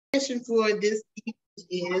For this evening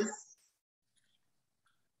is,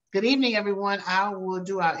 good evening, everyone. I will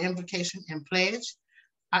do our invocation and pledge.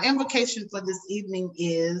 Our invocation for this evening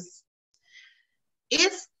is,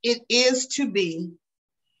 if it is to be,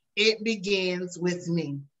 it begins with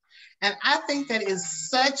me. And I think that is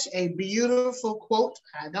such a beautiful quote.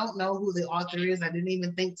 I don't know who the author is. I didn't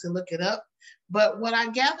even think to look it up. But what I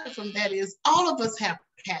gather from that is all of us have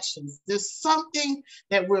passions. There's something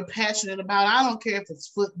that we're passionate about. I don't care if it's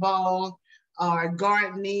football or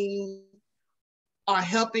gardening or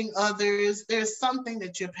helping others. There's something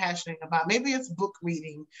that you're passionate about. Maybe it's book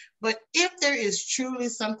reading. But if there is truly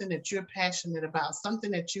something that you're passionate about,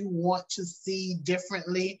 something that you want to see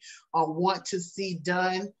differently or want to see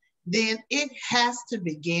done, then it has to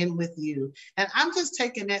begin with you. And I'm just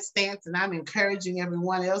taking that stance, and I'm encouraging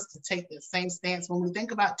everyone else to take the same stance. When we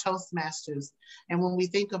think about Toastmasters and when we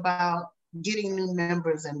think about getting new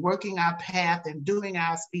members and working our path and doing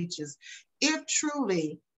our speeches, if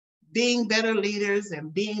truly being better leaders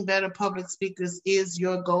and being better public speakers is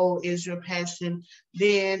your goal, is your passion,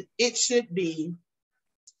 then it should be,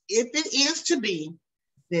 if it is to be,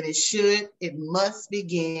 then it must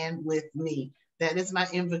begin with me. That is my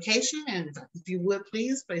invocation. And if you would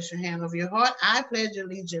please place your hand over your heart. I pledge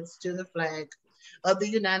allegiance to the flag of the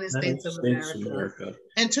United States of America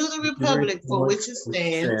and to the republic for which it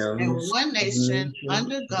stands, and one nation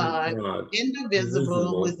under God,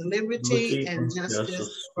 indivisible, with liberty and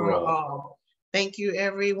justice for all. Thank you,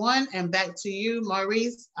 everyone. And back to you,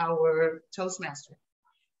 Maurice, our Toastmaster.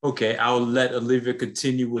 Okay, I'll let Olivia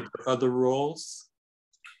continue with her other roles.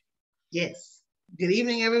 Yes. Good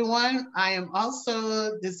evening, everyone. I am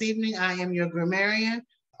also, this evening, I am your grammarian,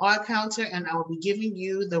 art counter, and I will be giving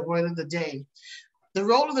you the word of the day. The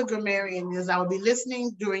role of the grammarian is I will be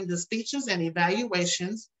listening during the speeches and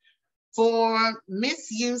evaluations for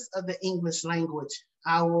misuse of the English language.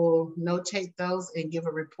 I will notate those and give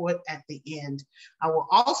a report at the end. I will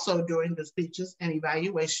also, during the speeches and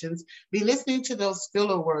evaluations, be listening to those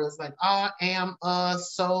filler words like am,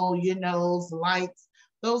 so, you know, like,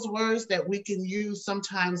 those words that we can use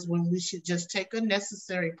sometimes when we should just take a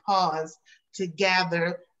necessary pause to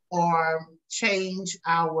gather or change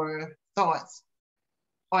our thoughts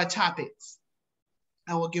or topics.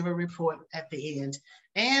 I will give a report at the end.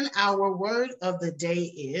 And our word of the day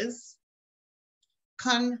is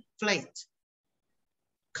conflate.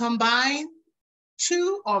 Combine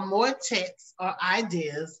two or more texts or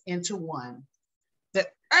ideas into one. The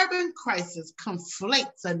urban crisis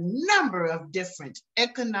conflates a number of different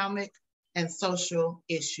economic and social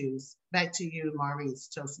issues. Back to you, Maurice,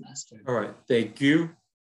 Toastmaster. All right, thank you.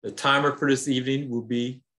 The timer for this evening will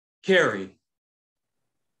be Carrie.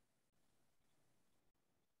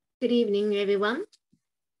 Good evening, everyone.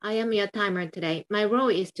 I am your timer today. My role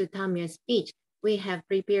is to time your speech. We have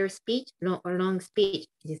prepared speech, long speech.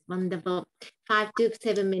 It is wonderful. 5 to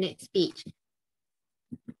 7 minute speech.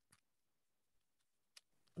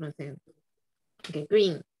 Okay,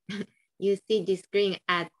 green. You see this green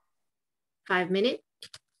at 5 minutes,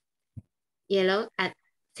 yellow at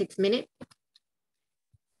 6 minutes,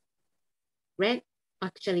 red,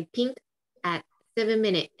 actually pink at 7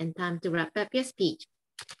 minutes, and time to wrap up your speech.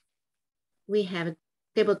 We have a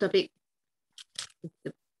table topic, it's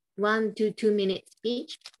a 1 to 2 minute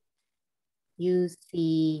speech. You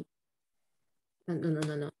see,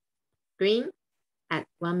 no. Green at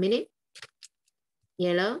 1 minute,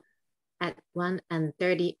 yellow at 1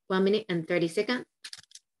 minute and 30 seconds,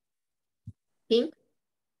 pink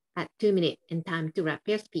at 2 minutes, and time to wrap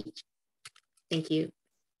your speech. Thank you.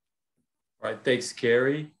 All right, thanks,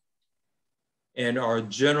 Carrie. And our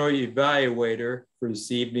general evaluator for this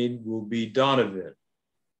evening will be Donovan.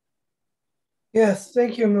 Yes,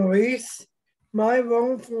 thank you, Maurice. My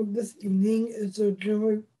role for this evening is the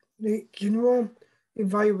general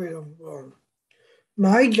evaluator role.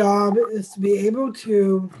 My job is to be able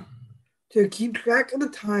to keep track of the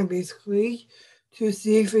time, basically, to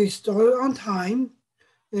see if we started on time.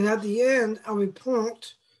 And at the end, I'll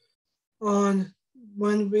report on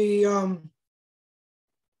when we,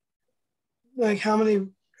 like how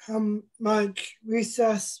much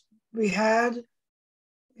recess we had,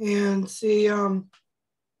 and see when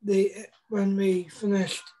we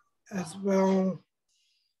finished as well.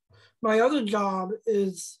 My other job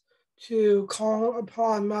is to call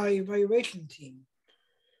upon my evaluation team.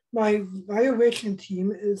 My evaluation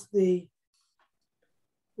team is the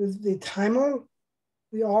timer,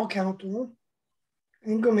 the all counter,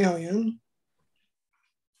 and grammarian,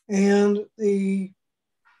 and the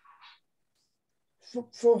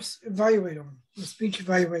first evaluator, the speech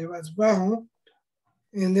evaluator as well.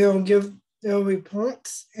 And they'll give their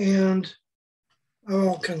reports, and I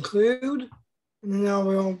will conclude, and then I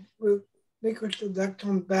will relinquish the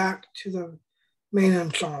lectern back to the man in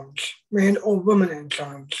charge, man or woman in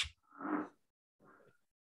charge.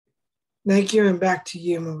 Thank you, and back to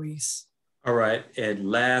you, Maurice. All right, and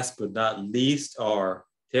last but not least, our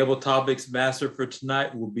table topics master for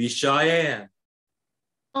tonight will be Cheyenne.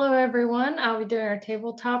 Hello, everyone. I'll be doing our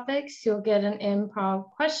table topics. You'll get an improv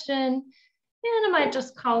question, and I might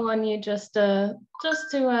just call on you just to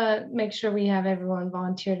make sure we have everyone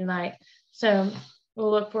volunteer tonight. So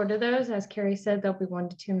we'll look forward to those. As Carrie said, they'll be 1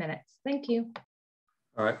 to 2 minutes. Thank you.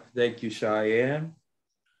 All right, thank you, Cheyenne.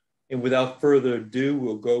 And without further ado,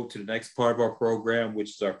 we'll go to the next part of our program,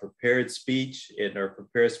 which is our prepared speech. And our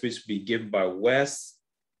prepared speech will be given by Wes.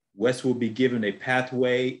 Wes will be given a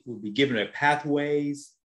pathways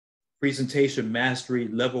presentation mastery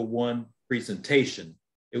level 1 presentation.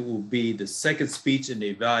 It will be the second speech in the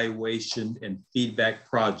evaluation and feedback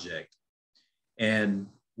project, and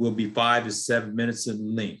will be 5 to 7 minutes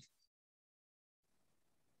in length.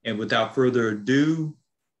 And without further ado,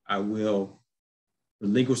 I will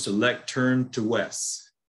relinquish the lectern to Wes.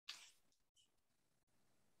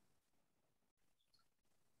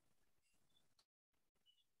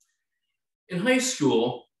 In high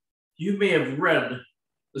school, you may have read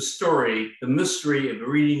the story, The Mystery of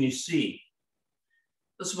Reading the Sea.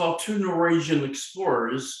 It's about 2 Norwegian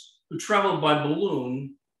explorers who traveled by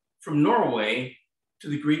balloon from Norway to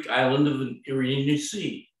the Greek island of Reading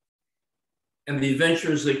Sea, and the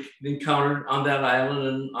adventures they encountered on that island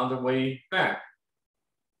and on their way back.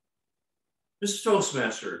 Mr.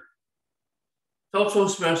 Toastmaster, fellow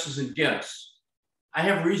Toastmasters and guests, I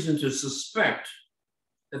have reason to suspect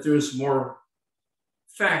that there is more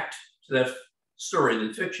fact to that story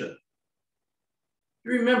than fiction.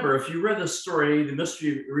 You remember, if you read the story, The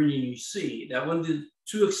Mystery of Reading Sea, that when the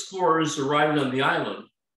 2 explorers arrived on the island,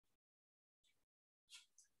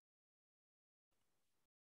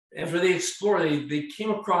 after they explored, they came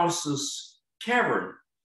across this cavern.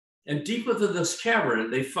 And deep within this cavern,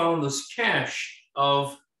 they found this cache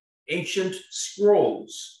of ancient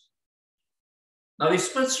scrolls. Now, they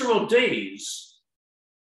spent several days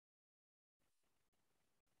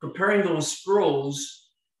preparing those scrolls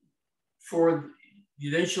for the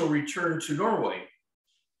eventual return to Norway.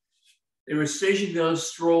 They were staging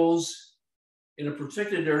those scrolls in a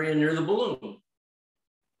protected area near the balloon.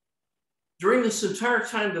 During this entire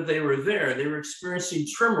time that they were there, they were experiencing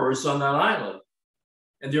tremors on that island.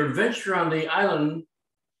 And their adventure on the island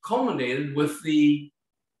culminated with a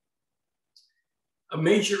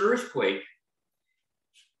major earthquake.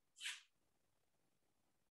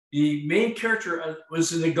 The main character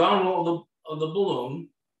was in the gondola of the balloon,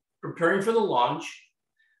 preparing for the launch.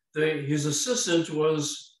 His assistant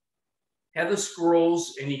had the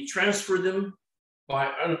scrolls, and he transferred them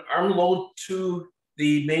by an arm load to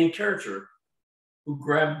the main character, who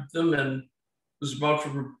grabbed them and was about to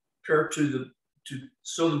prepare to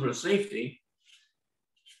stow them for safety.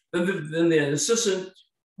 Then the assistant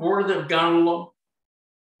boarded the gondola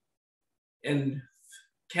and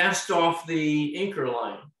cast off the anchor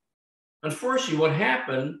line. Unfortunately, what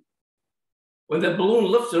happened when that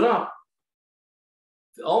balloon lifted up,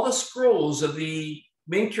 all the scrolls that the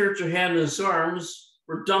main character had in his arms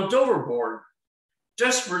were dumped overboard.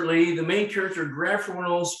 Desperately, the main character grabbed for one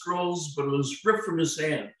of those scrolls, but it was ripped from his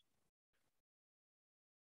hand.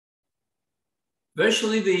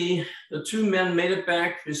 Eventually, the 2 men made it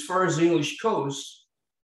back as far as the English coast.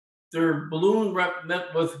 Their balloon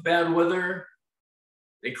met with bad weather.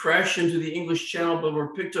 They crashed into the English Channel, but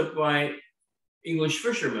were picked up by English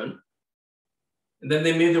fishermen. And then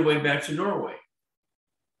they made their way back to Norway.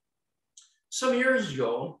 Some years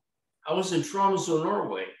ago, I was in Tromsø,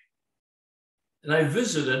 Norway, and I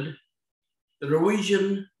visited the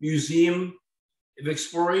Norwegian Museum of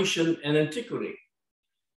Exploration and Antiquity.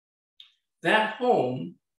 That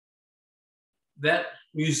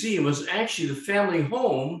museum was actually the family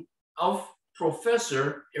home of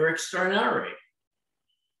Professor Erik Starnare.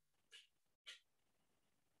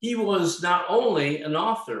 He was not only an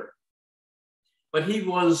author, but he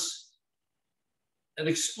was an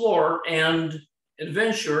explorer and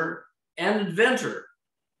adventurer and inventor.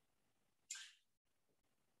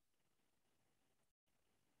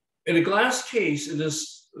 In a glass case in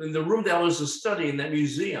the room that was a study in that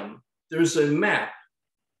museum, there's a map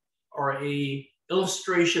or a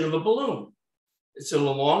illustration of a balloon. It's an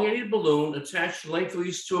elongated balloon attached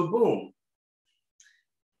lengthways to a boom.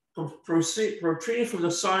 Protruding from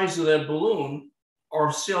the sides of that balloon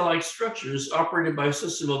are sail-like structures operated by a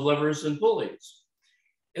system of levers and pulleys.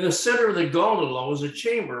 In the center of the gondola was a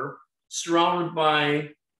chamber surrounded by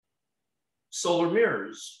solar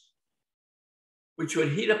mirrors, which would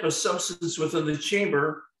heat up a substance within the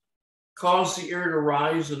chamber, cause the air to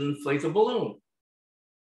rise and inflate the balloon.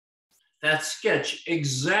 That sketch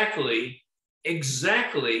exactly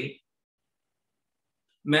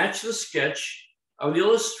matched the sketch of the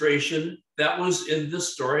illustration that was in the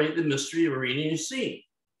story, The Mystery of Reading You See.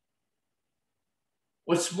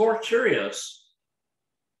 What's more curious,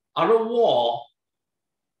 on a wall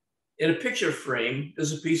in a picture frame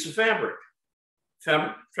is a piece of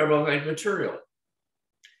fabric-like material.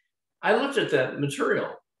 I looked at that material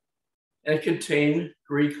and it contained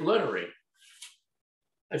Greek lettering.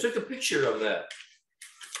 I took a picture of that.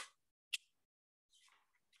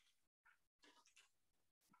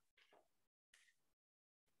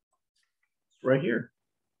 It's right here.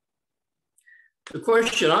 The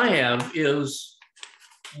question I have is,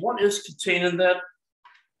 what is contained in that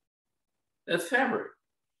fabric?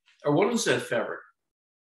 Or what is that fabric?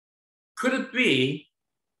 Could it be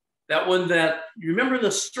that when you remember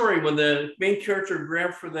the story when the main character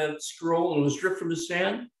grabbed for that scroll and it was ripped from his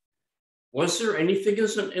hand? Was there anything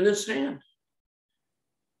in his hand?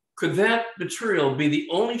 Could that material be the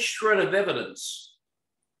only shred of evidence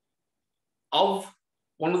of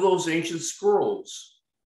one of those ancient scrolls?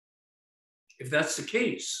 If that's the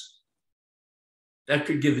case, that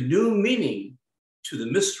could give new meaning to the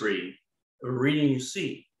mystery of Reading You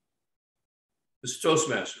See. Mr.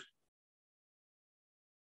 Toastmaster.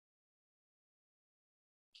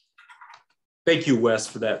 Thank you, Wes,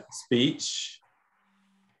 for that speech.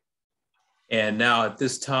 And now at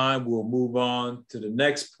this time, we'll move on to the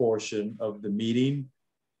next portion of the meeting,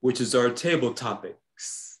 which is our table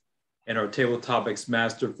topics. And our table topics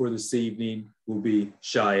master for this evening will be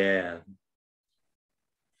Cheyenne.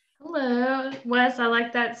 Hello, Wes, I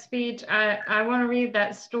like that speech. I want to read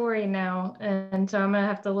that story now. And so I'm going to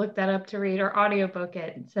have to look that up to read or audiobook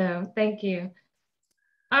it. So thank you.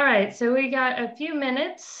 All right, so we got a few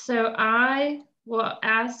minutes. So I will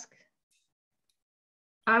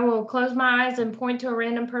close my eyes and point to a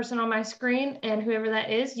random person on my screen, and whoever that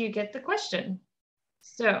is, you get the question.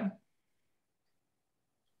 So,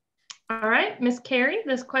 all right, Miss Carrie,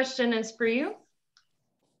 this question is for you.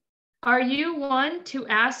 Are you one to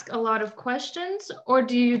ask a lot of questions, or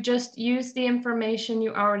do you just use the information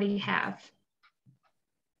you already have?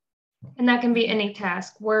 And that can be any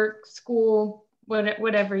task, work, school,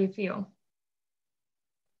 whatever you feel.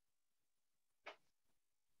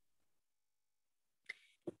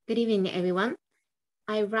 Good evening, everyone.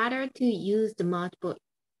 I rather to use the multiple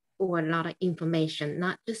or a lot of information,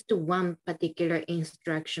 not just one particular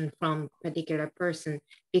instruction from a particular person,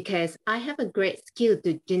 because I have a great skill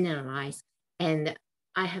to generalize, and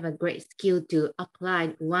I have a great skill to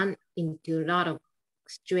apply one into a lot of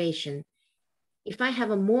situations. If I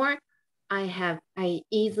have a more, I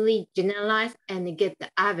easily generalize and get the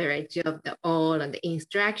average of all of the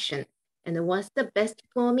instruction, and what's the best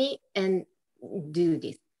for me, and do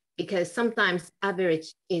this. Because sometimes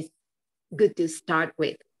average is good to start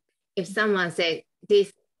with. If someone said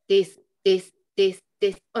this, okay,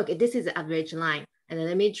 this is the average line, and then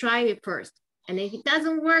let me try it first. And if it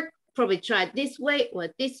doesn't work, probably try this way or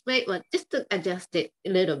this way, or just to adjust it a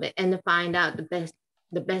little bit and find out the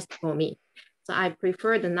best for me. So I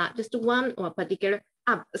prefer the not just one or particular.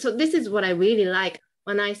 So this is what I really like.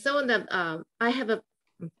 When I saw that, I have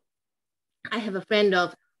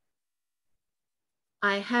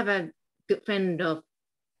a good friend of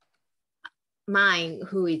mine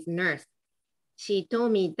who is a nurse. She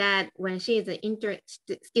told me that when she is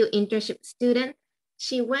still internship student,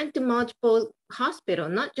 she went to multiple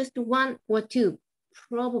hospitals, not just one or two,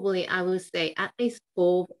 probably I would say at least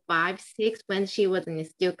 4, 5, 6 when she was a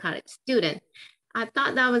still college student. I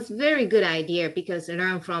thought that was a very good idea because I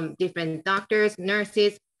learned from different doctors,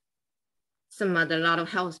 nurses, a lot of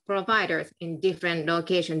health providers in different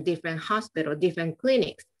locations, different hospitals, different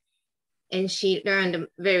clinics. And she learned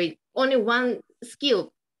only one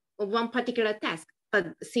skill, one particular task,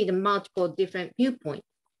 but see the multiple different viewpoints,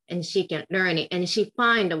 and she can learn it, and she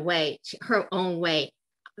find a way, her own way.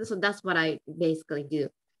 So that's what I basically do.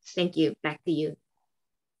 Thank you. Back to you.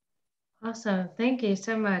 Awesome. Thank you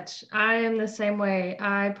so much. I am the same way.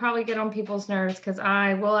 I probably get on people's nerves because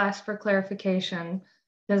I will ask for clarification,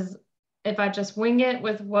 because if I just wing it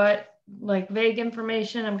with vague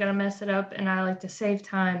information, I'm going to mess it up, and I like to save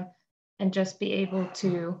time and just be able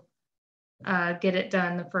to get it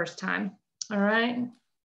done the first time. All right.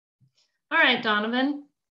 All right, Donovan.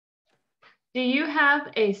 Do you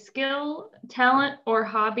have a skill, talent, or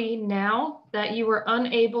hobby now that you were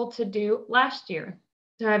unable to do last year?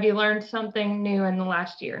 So have you learned something new in the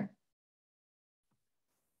last year?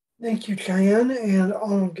 Thank you, Cheyenne, and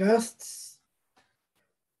all guests.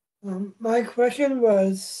 My question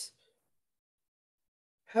was,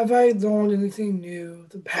 have I learned anything new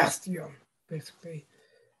the past year, basically?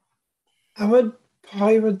 I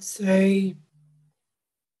would say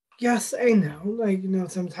yes and no. Like,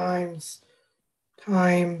 sometimes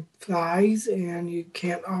time flies and you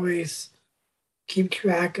can't always keep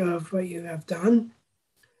track of what you have done.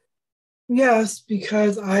 Yes,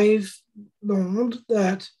 because I've learned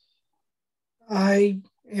that I'm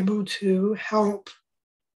able to help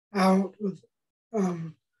out with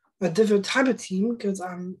a different type of team because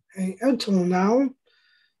I'm an intern now,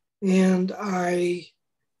 and I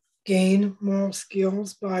gain more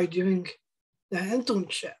skills by doing the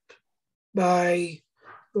internship, by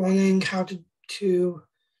learning how to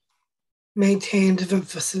maintain different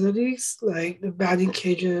facilities like the batting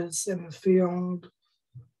cages in the field,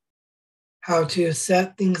 how to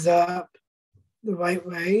set things up the right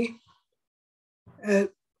way.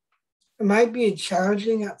 It might be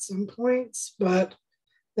challenging at some points, but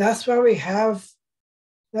that's why we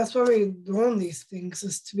learn these things,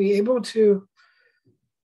 is to be able to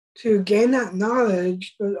gain that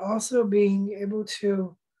knowledge, but also being able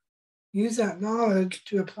to use that knowledge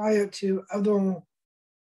to apply it to other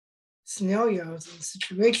scenarios and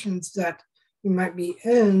situations that you might be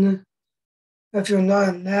in if you're not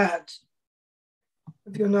in that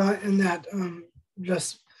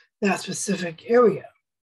just that specific area.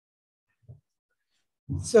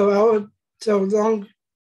 So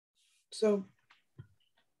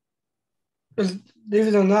believe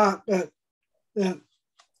it or not,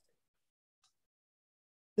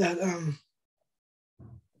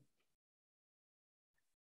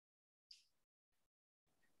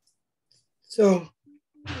 so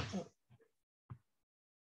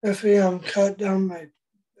if we cut down my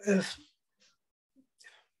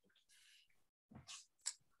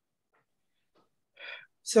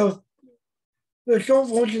so the short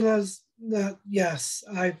version is that yes,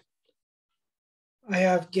 I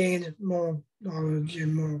have gained more knowledge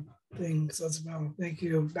and more things as well. Thank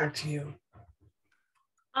you. Back to you.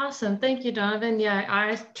 Awesome. Thank you, Donovan. Yeah,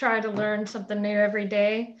 I try to learn something new every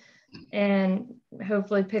day and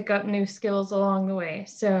hopefully pick up new skills along the way.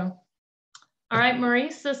 So, all right,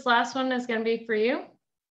 Maurice, this last one is going to be for you.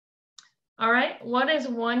 All right. What is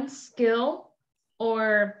one skill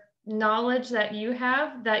or knowledge that you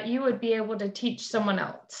have that you would be able to teach someone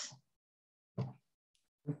else?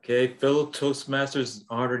 Okay, fellow Toastmasters,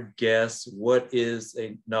 honored guests, what is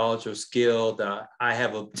a knowledge or skill that I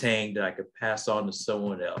have obtained that I could pass on to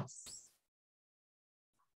someone else?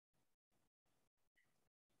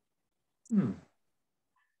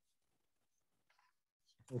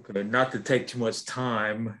 Okay, not to take too much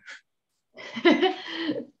time,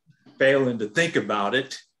 failing to think about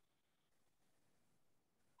it.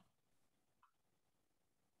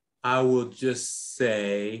 I will just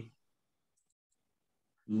say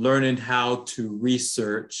learning how to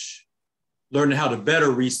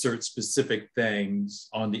better research specific things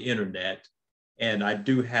on the internet. And I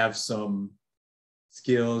do have some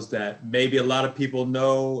skills that maybe a lot of people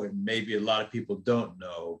know and maybe a lot of people don't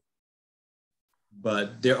know.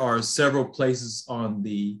 But there are several places on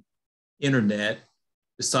the internet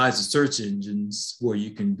besides the search engines where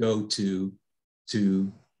you can go to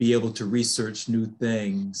be able to research new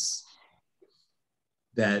things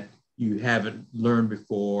that you haven't learned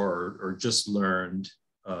before or just learned.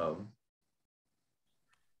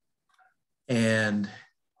 And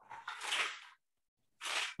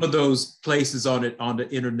one of those places on the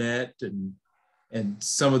internet and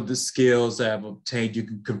some of the skills I've obtained, you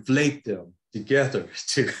can conflate them together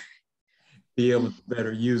to be able to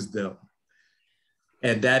better use them.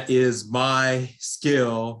 And that is my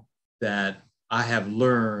skill that I have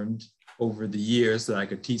learned over the years that I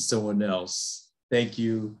could teach someone else. Thank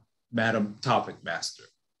you, Madam Topic Master.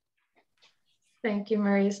 Thank you,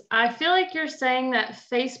 Maurice. I feel like you're saying that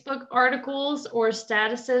Facebook articles or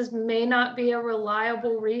statuses may not be a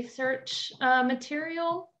reliable research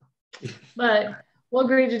material, but we'll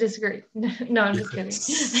agree to disagree. No, I'm just kidding.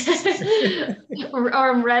 or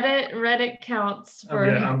Reddit counts for.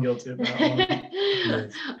 Yeah, I'm guilty of that one.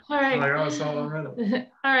 Yes. All right. I saw it on Reddit.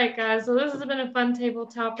 All right, guys. So this has been a fun table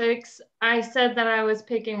topics. I said that I was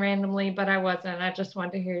picking randomly, but I wasn't. I just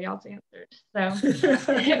wanted to hear y'all's answers.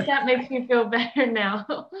 So if that makes me feel better now.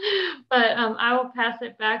 But I will pass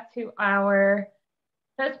it back to our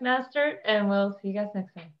Toastmaster, and we'll see you guys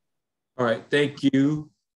next time. All right. Thank you.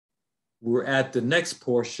 We're at the next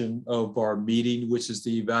portion of our meeting, which is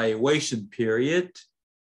the evaluation period.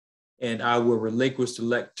 And I will relinquish the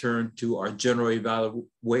lectern to our general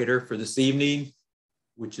evaluator for this evening,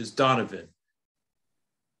 which is Donovan.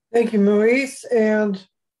 Thank you, Maurice. And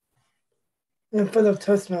in front of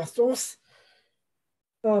Toastmasters.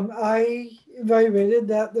 I evaluated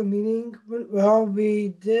that the meeting went well. We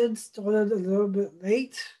did start a little bit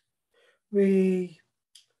late. It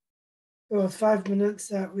was 5 minutes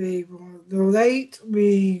that we were a little late.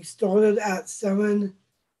 We started at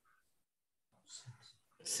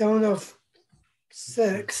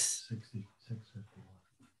 7:06.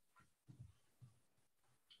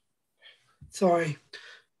 Sorry.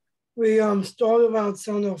 We started around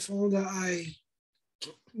 7:04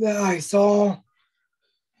 that I saw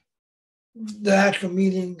the actual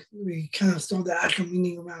meeting. We kind of started the actual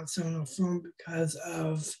meeting around 7:04 because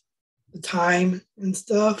of the time and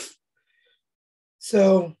stuff.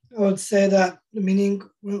 So I would say that the meeting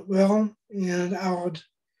went well, and I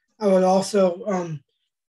would also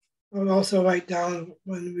write down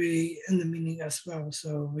when we end the meeting as well,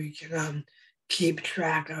 so we can keep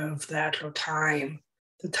track of the actual time,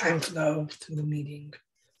 the time flow through the meeting.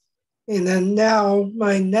 And then now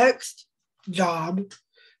my next job,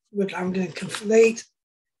 which I'm going to conflate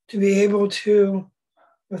to be able to,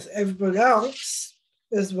 with everybody else,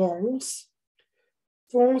 as roles.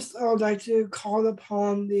 First, I would like to call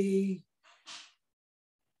upon the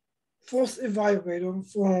first evaluator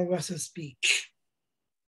for Wes's speech.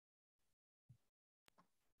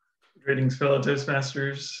 Greetings, fellow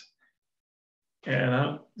Toastmasters. And I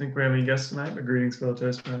don't think we have any guests tonight, but greetings, fellow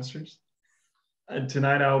Toastmasters.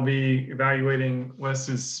 Tonight I'll be evaluating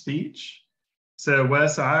Wes's speech. So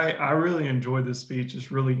Wes, I really enjoyed this speech.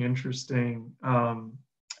 It's really interesting.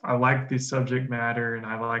 I like the subject matter, and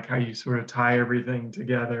I like how you sort of tie everything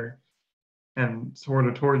together. And sort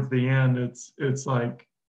of towards the end, it's like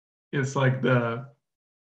the,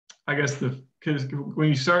 I guess because when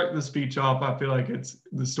you start the speech off, I feel like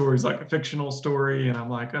the story's like a fictional story, and I'm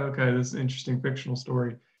like, okay, this is an interesting fictional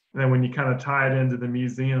story. And then when you kind of tie it into the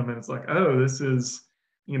museum, and it's like, oh, this is,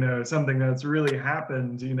 something that's really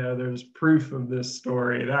happened. There's proof of this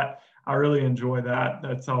story. That I really enjoy that.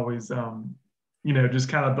 That's always, just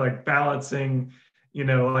kind of like balancing,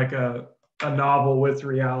 like a novel with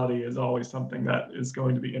reality is always something that is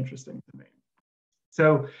going to be interesting to me.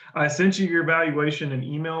 So I sent you your evaluation in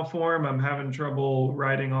email form. I'm having trouble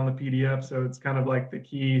writing on the PDF, so it's kind of like the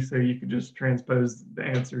key, so you could just transpose the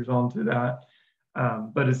answers onto that,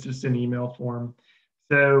 but it's just in email form.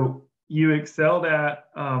 So you excelled at,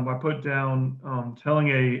 I put down telling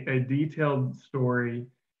a detailed story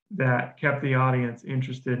that kept the audience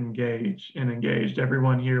interested, engaged.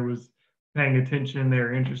 Everyone here was paying attention,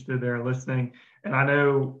 they're interested, they're listening. And I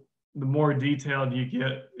know the more detailed you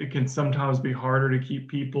get, it can sometimes be harder to keep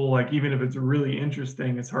people, like even if it's really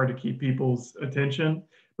interesting, it's hard to keep people's attention,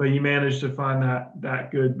 but you managed to find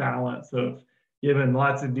that good balance of giving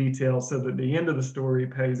lots of details so that the end of the story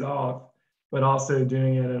pays off, but also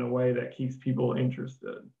doing it in a way that keeps people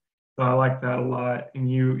interested. So I like that a lot. And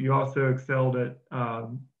you also excelled at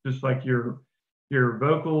just like your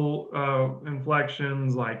vocal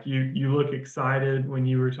inflections, like you look excited when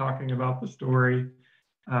you were talking about the story.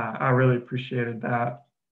 I really appreciated that.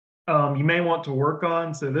 You may want to work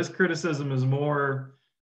on, so this criticism is more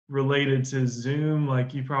related to Zoom,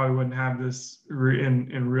 like you probably wouldn't have this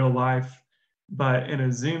in real life, but in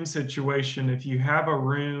a Zoom situation, if you have a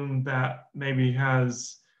room that maybe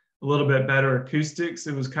has a little bit better acoustics,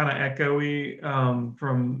 it was kind of echoey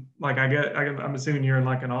from, like I'm assuming you're in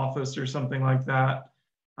like an office or something like that,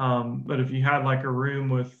 but if you had like a room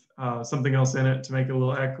with something else in it to make it a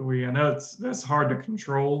little echoey. I know that's hard to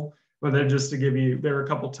control, but then just to give you, there were a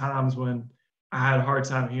couple times when I had a hard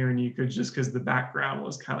time hearing you just because the background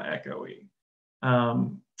was kind of echoey.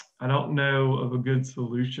 I don't know of a good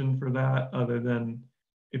solution for that other than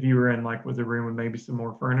if you were in like with a room with maybe some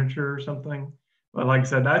more furniture or something. But like I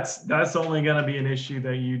said, that's only going to be an issue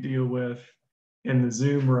that you deal with in the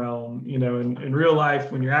Zoom realm. In real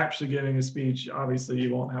life, when you're actually giving a speech, obviously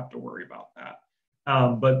you won't have to worry about that.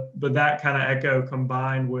 But that kind of echo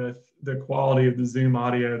combined with the quality of the Zoom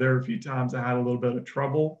audio, there were a few times I had a little bit of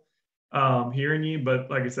trouble hearing you, but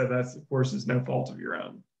like I said, that's of course is no fault of your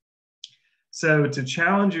own. So to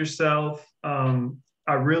challenge yourself,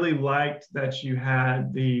 I really liked that you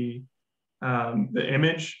had the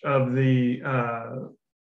image of the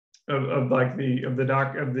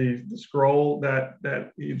scroll that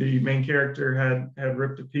the main character had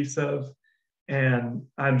ripped a piece of. And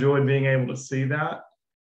I enjoyed being able to see that.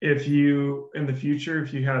 If you, in the future,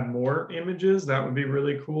 if you had more images, that would be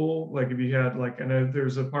really cool. Like if you had, like, I know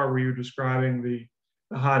there's a part where you're describing the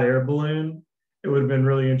hot air balloon. It would have been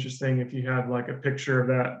really interesting if you had like a picture of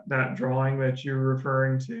that drawing that you're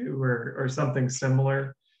referring to, or something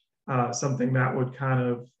similar, something that would kind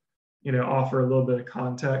of, offer a little bit of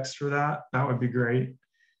context for that. That would be great.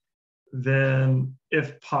 then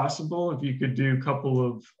if possible, if you could do a couple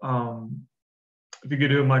of, if you could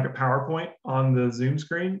do them like a PowerPoint on the Zoom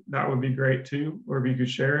screen, that would be great too, or if you could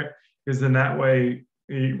share it, because then that way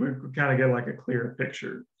we kind of get like a clearer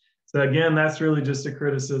picture. So again, that's really just a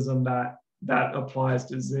criticism that applies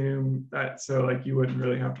to Zoom, so like you wouldn't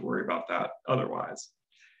really have to worry about that otherwise.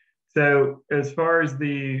 So as far as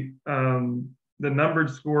the numbered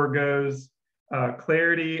score goes,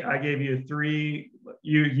 clarity, I gave you a 3.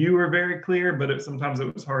 You were very clear, but sometimes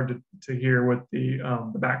it was hard to hear with the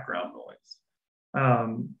background noise.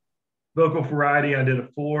 Vocal variety, I did a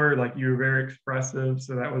 4. Like, you were very expressive,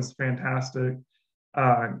 so that was fantastic.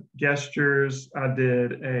 Gestures, I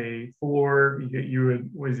did a 4.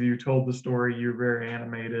 You told the story, you were very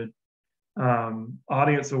animated.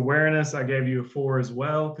 Audience awareness, I gave you a 4 as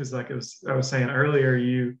well, because like I was saying earlier,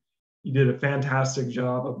 you did a fantastic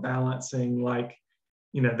job of balancing, like,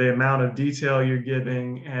 the amount of detail you're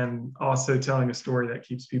giving and also telling a story that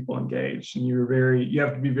keeps people engaged. And you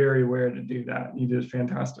have to be very aware to do that. You did a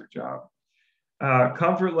fantastic job.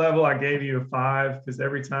 Comfort level, I gave you a 5, because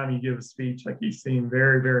every time you give a speech, like, you seem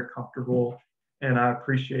very, very comfortable. And I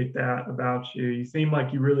appreciate that about you. You seem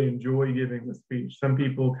like you really enjoy giving the speech. Some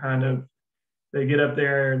people they get up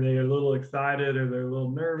there and they're a little excited or they're a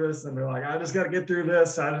little nervous and they're like, I just got to get through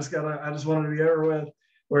this. I just want it to be over with.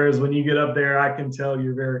 Whereas when you get up there, I can tell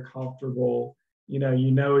you're very comfortable. You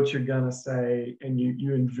know what you're going to say, and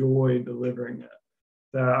you enjoy delivering it.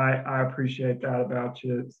 So I appreciate that about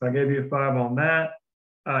you. So I gave you a 5 on that.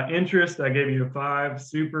 Interest, I gave you a 5.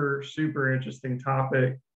 Super, super interesting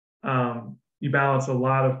topic. You balance a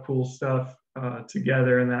lot of cool stuff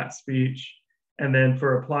together in that speech. And then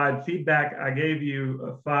for applied feedback, I gave you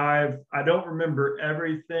a 5. I don't remember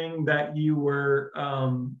everything that you were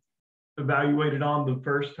evaluated on the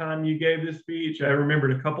first time you gave the speech. I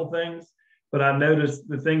remembered a couple things, but I noticed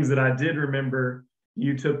the things that I did remember,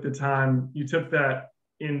 you took that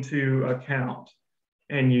into account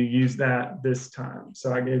and you used that this time.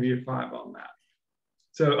 So I gave you a 5 on that.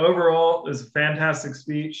 So overall, it was a fantastic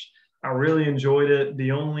speech. I really enjoyed it.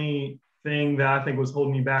 The only thing that I think was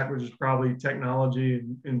holding me back was just probably technology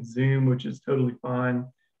and Zoom, which is totally fine.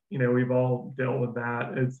 We've all dealt with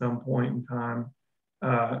that at some point in time,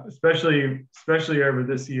 especially over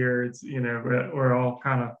this year. It's, we're all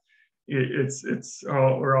kind of,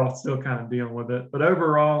 we're all still kind of dealing with it. But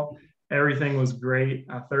overall, everything was great.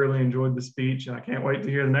 I thoroughly enjoyed the speech, and I can't wait to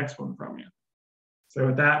hear the next one from you. So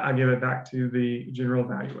with that, I give it back to the general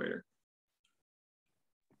evaluator.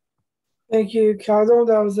 Thank you, Carlo.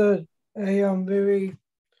 That was a very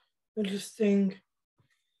interesting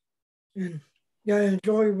and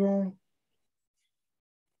enjoyable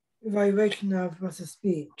evaluation of Russ's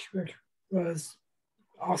speech, which was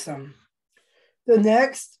awesome. The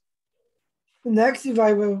next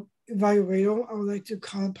evaluator I would like to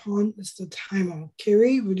call upon is the timer.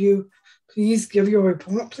 Carrie, would you please give your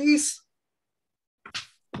report, please?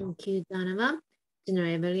 Thank you, Donovan.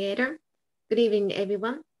 General evaluator. Good evening,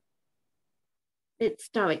 everyone. Let's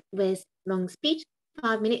start with long speech,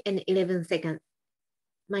 5 minutes and 11 seconds.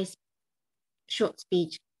 My short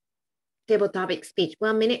speech, table topic speech,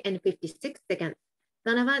 1 minute and 56 seconds.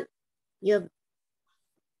 Donovan, you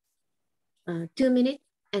have 2 minutes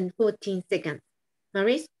and 14 seconds.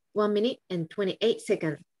 Maurice, 1 minute and 28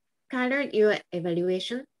 seconds. Kyler, your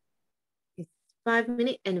evaluation is 5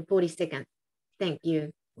 minutes and 40 seconds. Thank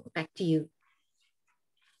you. Back to you.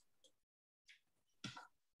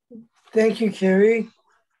 Thank you, Carrie.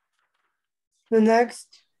 The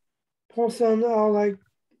next evaluator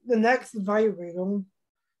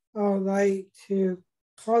I would like to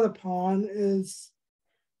call upon is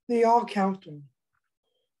the all-counter.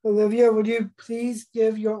 Olivia, would you please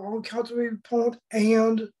give your all-counter report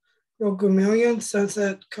and your grammarian since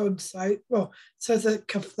it conflates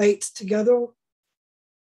together?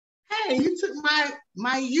 Hey, you took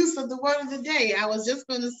my use of the word of the day. I was just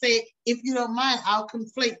going to say, if you don't mind, I'll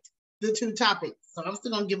conflate the 2 topics. So I'm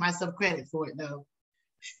still going to give myself credit for it, though.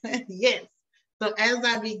 Yes. So as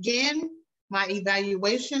I begin my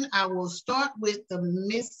evaluation, I will start with the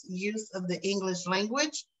misuse of the English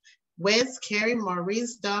language. Wes, Carrie,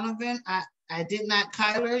 Maurice, Donovan, I did not,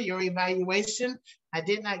 Kyler, your evaluation. I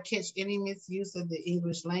did not catch any misuse of the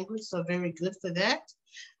English language, so very good for that.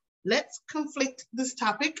 Let's conflict this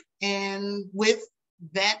topic and with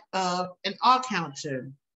that of an all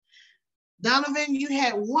counter. Donovan, you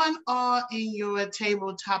had 1 all in your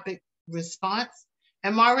table topic response.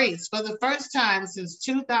 And Maurice, for the first time since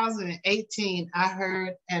 2018, I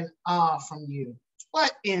heard an all from you.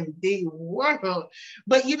 What in the world?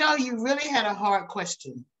 But you really had a hard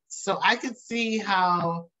question. So I could see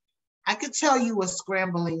how I could tell you were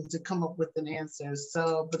scrambling to come up with an answer.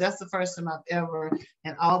 So, but that's the first time I've ever,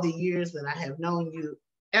 in all the years that I have known you,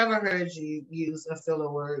 ever heard you use a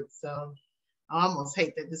filler word. So I almost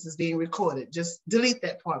hate that this is being recorded. Just delete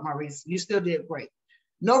that part, Maurice. You still did great.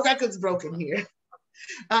 No records broken here.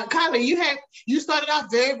 Kylie, you started off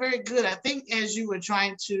very, very good. I think as you were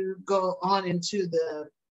trying to go on into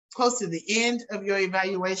close to the end of your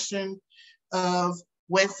evaluation of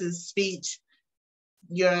Wes's speech,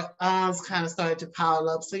 your arms kind of started to pile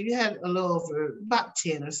up. So you had a little over about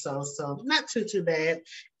 10 or so. So not too bad.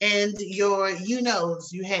 And your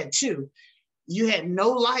you-knows, you had 2. You had no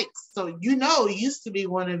likes. So used to be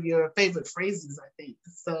one of your favorite phrases, I think.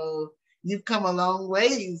 So you've come a long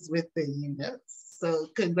ways with the you-knows. So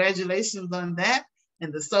congratulations on that.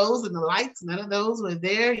 And the souls and the likes, none of those were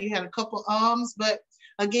there. You had a couple arms, but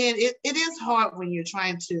again, it is hard when you're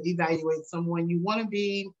trying to evaluate someone. You want to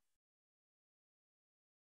be,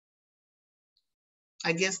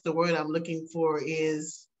 I guess the word I'm looking for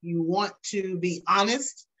is you want to be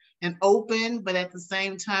honest and open, but at the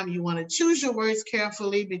same time, you want to choose your words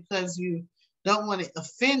carefully because you don't want to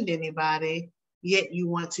offend anybody, yet you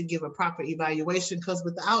want to give a proper evaluation because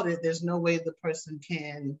without it, there's no way the person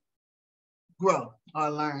can grow or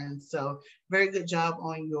learn. So very good job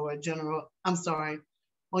on your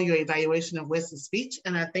on your evaluation of Wes's speech.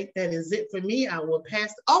 And I think that is it for me. I will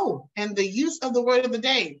pass. Oh, and the use of the word of the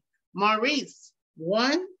day. Maurice,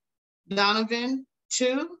 1, Donovan,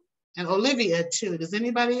 2, and Olivia, 2. Does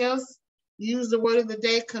anybody else use the word of the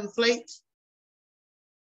day, conflate?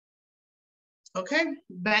 Okay,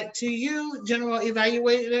 back to you, General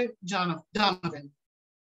Evaluator Donovan.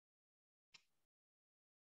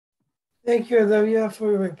 Thank you, Olivia,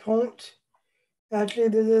 for your report. Actually,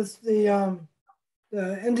 this is the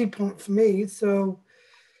ending point for me. So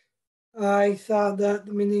I thought that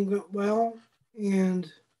the meeting went well, and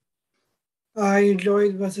I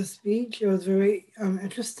enjoyed Wes's speech. It was very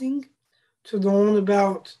interesting to learn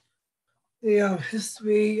about the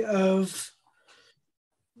history of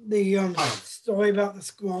the story about the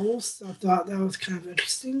squirrels. I thought that was kind of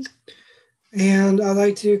interesting. And I'd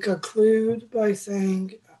like to conclude by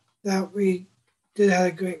saying that we did have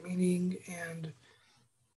a great meeting, and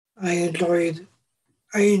I enjoyed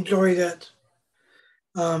it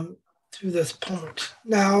through this point.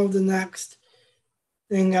 Now the next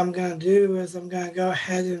thing I'm going to do is I'm going to go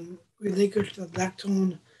ahead and relinquish the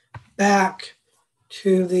lectern back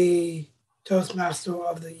to the Toastmaster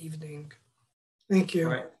of the evening. Thank you.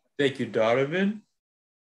 All right. Thank you, Donovan.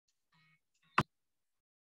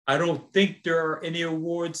 I don't think there are any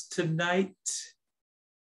awards tonight.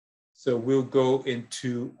 So we'll go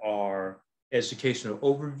into our educational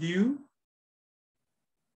overview.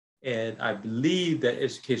 And I believe that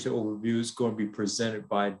educational overview is going to be presented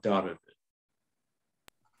by Donovan.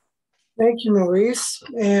 Thank you, Maurice,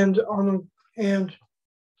 and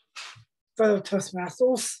fellow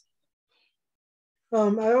Toastmasters. I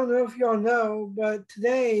don't know if y'all know, but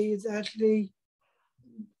today is actually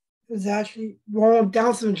World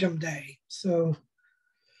Down Syndrome Day. So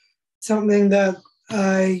something that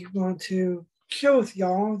I want to share with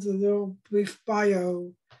y'all is a little brief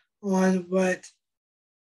bio on what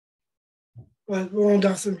World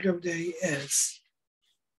Down Syndrome Day is.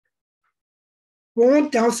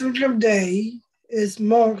 World Down Syndrome Day is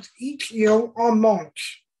marked each year on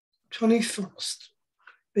March 21st,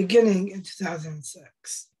 beginning in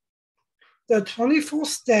 2006. The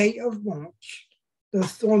 24th day of March, the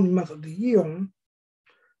third month of the year,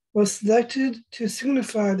 was selected to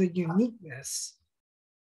signify the uniqueness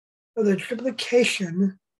of the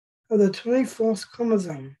triplication of the 24th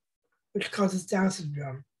chromosome, which causes Down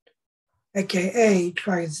syndrome, aka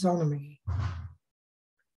trisomy.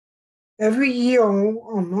 Every year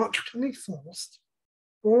on March 21st,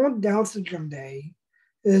 World Down Syndrome Day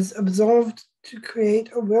is observed to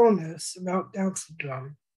create awareness about Down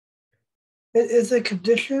syndrome. It is a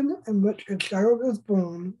condition in which a child is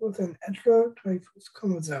born with an extra 24th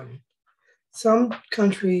chromosome. Some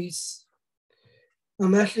countries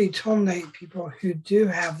actually terminate people who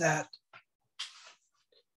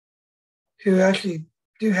actually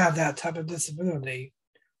do have that type of disability,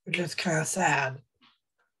 which is kind of sad.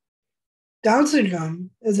 Down syndrome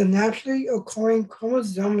is a naturally occurring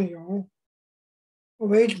chromosomal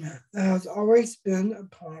arrangement that has always been a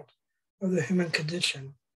part of the human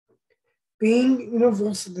condition, being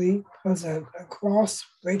universally present across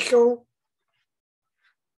racial,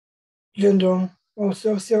 gender, or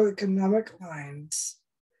socioeconomic lines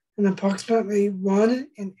in approximately 1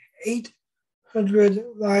 in 800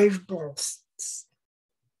 live births.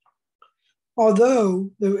 Although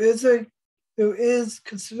there is a there is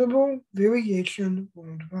considerable variation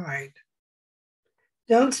worldwide.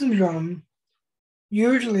 Down syndrome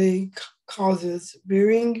usually causes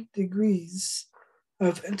varying degrees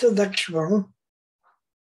of intellectual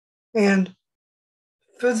and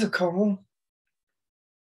physical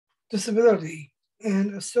disability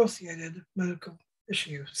and associated medical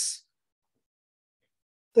issues.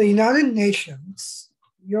 The United Nations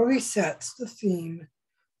yearly sets the theme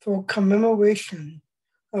for commemoration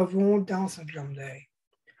of World Down Syndrome Day.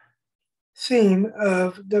 Theme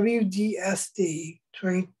of WDSD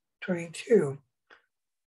 2022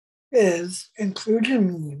 is Inclusion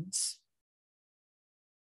Means.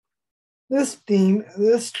 This theme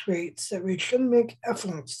illustrates that we should make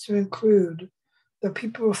efforts to include the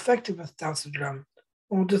people affected with Down syndrome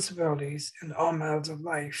or disabilities in all matters of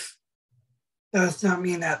life. That does not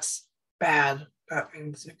mean that's bad. That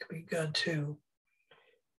means it could be good too.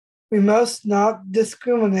 We must not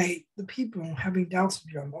discriminate the people having Down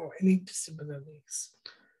syndrome or any disabilities.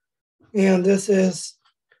 And this is,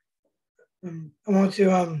 I want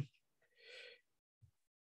to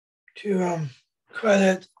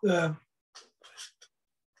credit the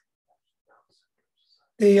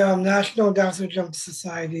National Down Syndrome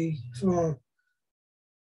Society for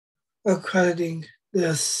accrediting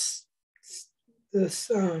this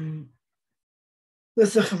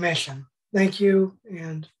information. Thank you,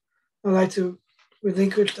 and I'd like to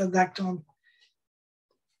relinquish the lectern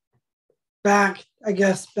back to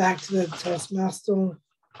the Toastmaster,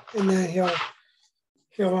 and then he'll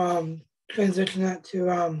transition it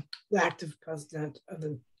to the active president of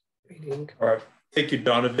the meeting. All right, thank you,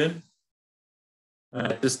 Donovan.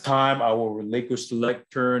 At this time, I will relinquish the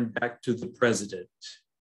lectern back to the president.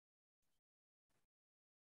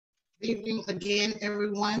 Good evening again,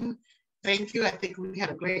 everyone. Thank you. I think we had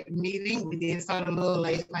a great meeting. We did start a little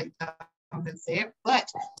late, like Donovan said, but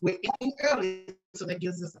we're ending early, so that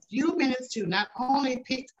gives us a few minutes to not only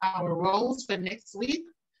pick our roles for next week,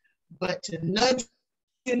 but to nudge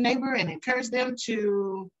your neighbor and encourage them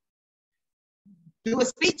to do a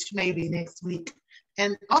speech maybe next week.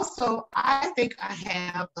 And also, I think I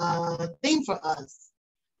have a theme for us.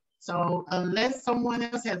 So unless someone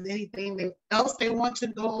else has anything else they want to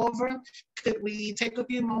go over, could we take a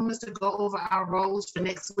few moments to go over our roles for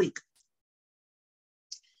next week?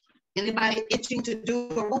 Anybody itching to do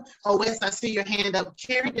a role? Oh, Wes, I see your hand up.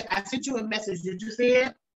 Carrie, I sent you a message. Did you see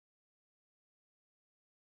it?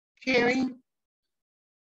 Carrie?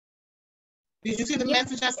 Did you see the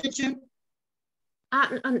message I sent you?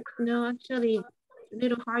 No, actually, a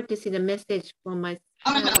little hard to see the message from my.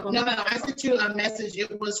 Oh, no. I sent you a message.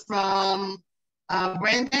 It was from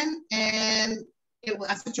Brandon, and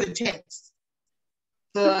I sent you a text.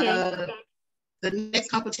 The next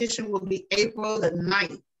competition will be April the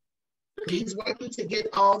 9th. Okay. He's working to get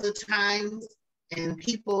all the times and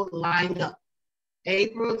people lined up.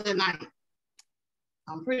 April the 9th.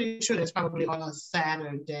 I'm pretty sure it's probably on a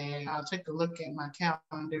Saturday. I'll take a look at my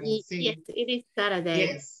calendar and see. Yes, it is Saturday.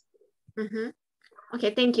 Yes.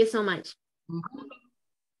 Okay, thank you so much.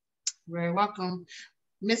 Very welcome.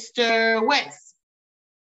 Mr. West.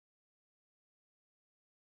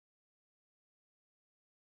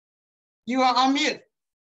 You are on mute.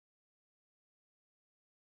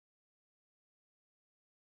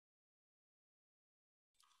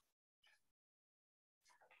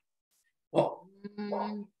 Well,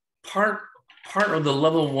 part of the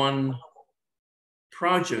level 1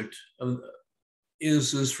 project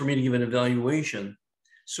is for me to give an evaluation.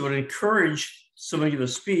 So I'd encourage somebody to give a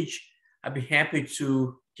speech. I'd be happy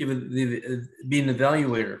to be an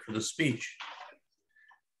evaluator for the speech.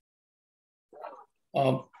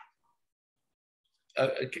 I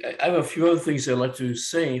have a few other things I'd like to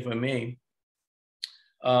say, if I may.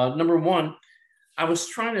 Number one, I was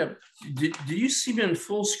trying to, did you see me in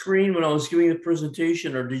full screen when I was giving the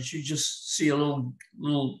presentation, or did you just see a little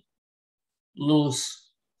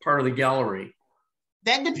part of the gallery?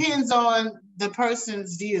 That depends on the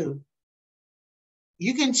person's view.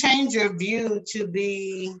 You can change your view to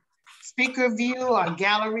be speaker view or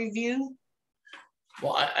gallery view.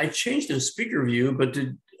 Well, I changed the speaker view, but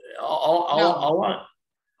all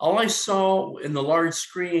I saw in the large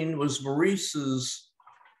screen was Maurice's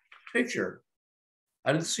picture.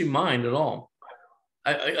 I didn't see mine at all.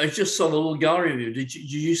 I just saw the little gallery view. Did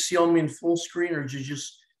you see all me in full screen, or did you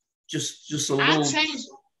just a little? I changed.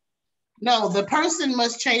 No, the person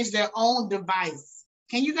must change their own device.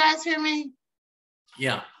 Can you guys hear me?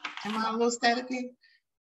 Yeah. Am I a little staticky?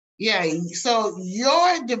 Yeah, so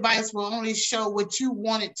your device will only show what you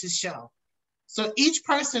want it to show. So each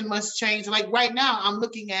person must change. Like right now, I'm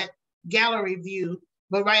looking at gallery view,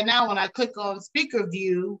 but right now when I click on speaker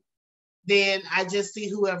view, then I just see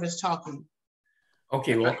whoever's talking.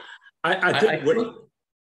 Okay, well, I think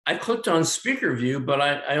I clicked on speaker view, but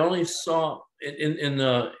I only saw in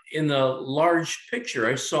the large picture.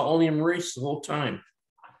 I saw only Maurice the whole time.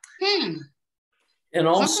 And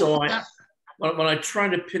also, when I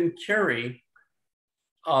tried to pin Carrie,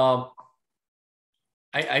 I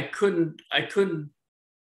couldn't.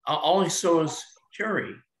 All I saw was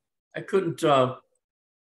Carrie. I couldn't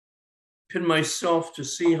pin myself to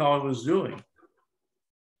see how I was doing.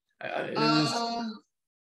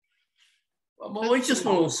 Well, it's just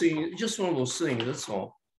one of those things. Just one of those things. That's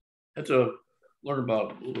all. I have to learn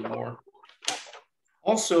about it a little bit more.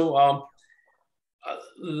 Also,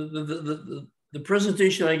 the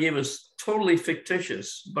presentation I gave is totally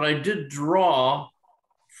fictitious, but I did draw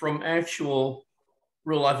from actual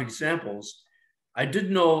real life examples. I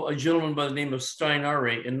did know a gentleman by the name of Stein Are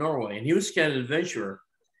in Norway, and he was kind of an adventurer.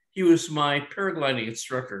 He was my paragliding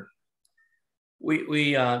instructor.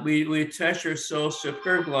 We attached ourselves to a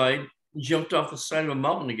paraglide, jumped off the side of a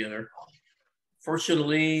mountain together.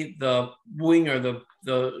 Fortunately, the wing or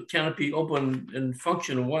the canopy opened and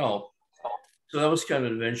functioned well. So that was kind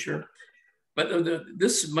of an adventure. But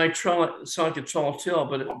this might sound like a tall tale,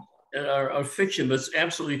 but a fiction, but it's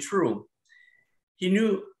absolutely true. He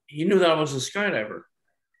knew that I was a skydiver.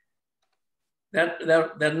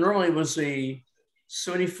 That normally was a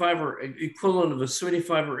 $75 or equivalent of a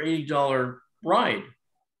 $75 or $80 ride.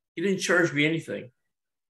 He didn't charge me anything.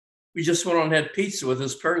 We just went on and had pizza with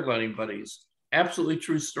his paragliding buddies. Absolutely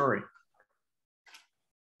true story.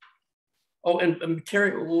 Oh, and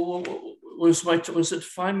Carrie, was it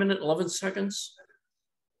 5 minutes, 11 seconds?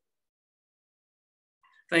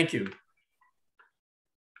 Thank you.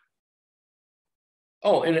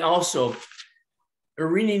 Oh, and also,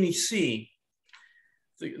 Irene Nisi,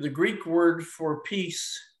 the Greek word for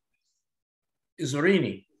peace is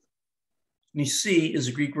Irene. Nisi is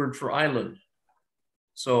a Greek word for island.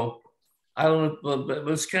 So island, but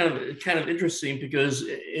it's kind of interesting because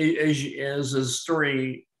as the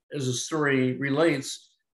story relates,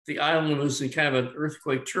 the island was in kind of an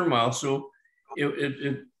earthquake turmoil. So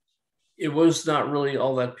it was not really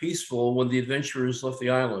all that peaceful when the adventurers left the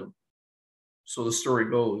island. So the story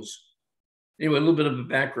goes. Anyway, a little bit of a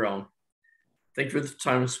background. Thank you for the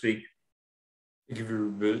time to speak. Thank you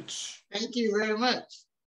very much. Thank you very much.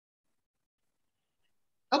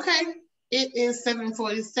 Okay, it is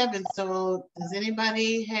 7:47. So does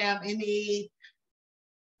anybody have any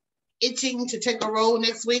itching to take a role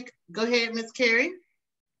next week? Go ahead, Miss Carrie.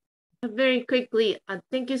 Very quickly,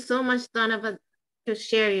 thank you so much, Donovan, to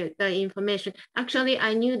share the information. Actually,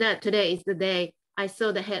 I knew that today is the day I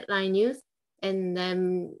saw the headline news, and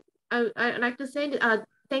I'd like to say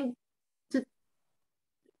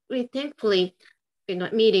we're thankfully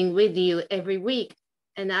meeting with you every week,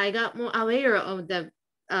 and I got more aware of the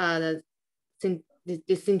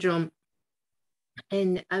syndrome,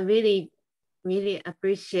 and I really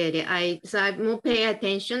appreciate it. So I more pay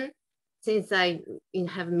attention since I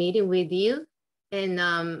have a meeting with you, and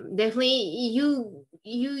definitely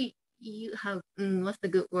you have what's the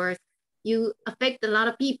good word? You affect a lot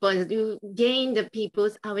of people. You gain the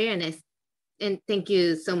people's awareness, and thank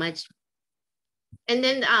you so much. And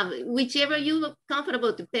then whichever you look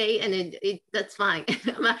comfortable to pay, and that's fine.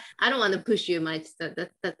 I don't want to push you much. So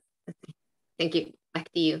that's thank you.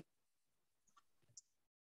 Back to you.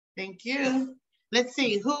 Thank you. Let's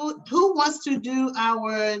see who wants to do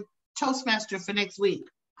our Toastmaster for next week.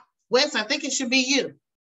 Wes, I think it should be you.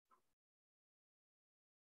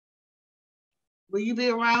 Will you be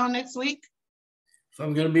around next week? If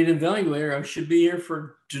I'm going to be an evaluator, I should be here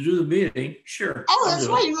to do the meeting. Sure. Oh, that's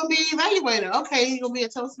right. You're going to be an evaluator. Okay, you're going to be a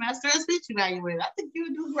Toastmaster and speech evaluator. I think you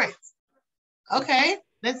would do great. Okay,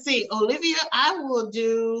 let's see. Olivia, I will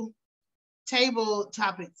do table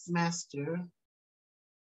topics master.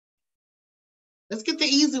 Let's get the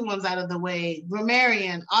easy ones out of the way.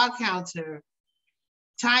 Grammarian, odd counter,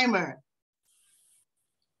 timer.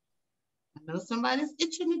 I know somebody's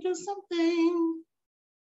itching to do something.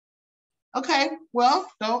 Okay, well,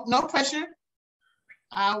 no pressure.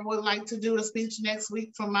 I would like to do a speech next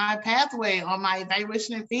week for my pathway on my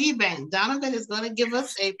evaluation and feedback. Donovan is going to give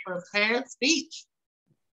us a prepared speech.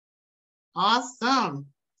 Awesome.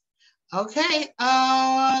 Okay,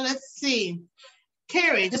 let's see.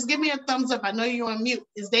 Carrie, just give me a thumbs up. I know you're on mute.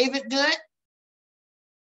 Is David good?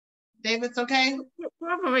 David's okay?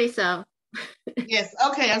 Probably so. Yes,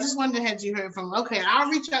 okay. I just wondered, had you heard from him? Okay, I'll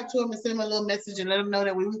reach out to him and send him a little message and let him know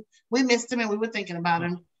that we missed him and we were thinking about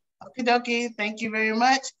him. Okie dokie, thank you very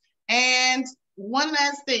much. And one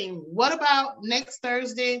last thing, what about next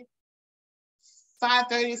Thursday,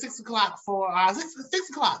 5:30, 6 o'clock for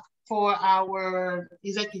for our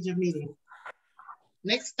executive meeting.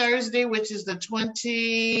 Next Thursday, which is the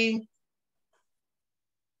 20,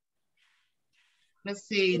 let's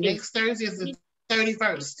see, next Thursday is the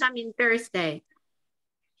 31st. Coming Thursday.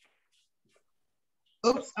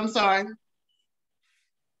 Oops, I'm sorry.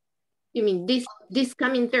 You mean this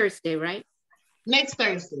coming Thursday, right? Next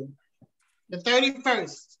Thursday, the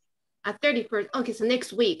 31st. 31st. Okay, so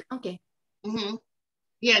next week. Okay. Mm-hmm.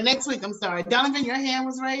 Yeah, next week. I'm sorry. Donovan, your hand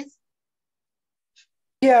was raised?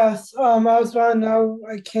 Yes, I was want to know,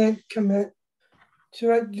 I can't commit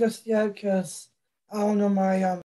to it just yet because I don't know my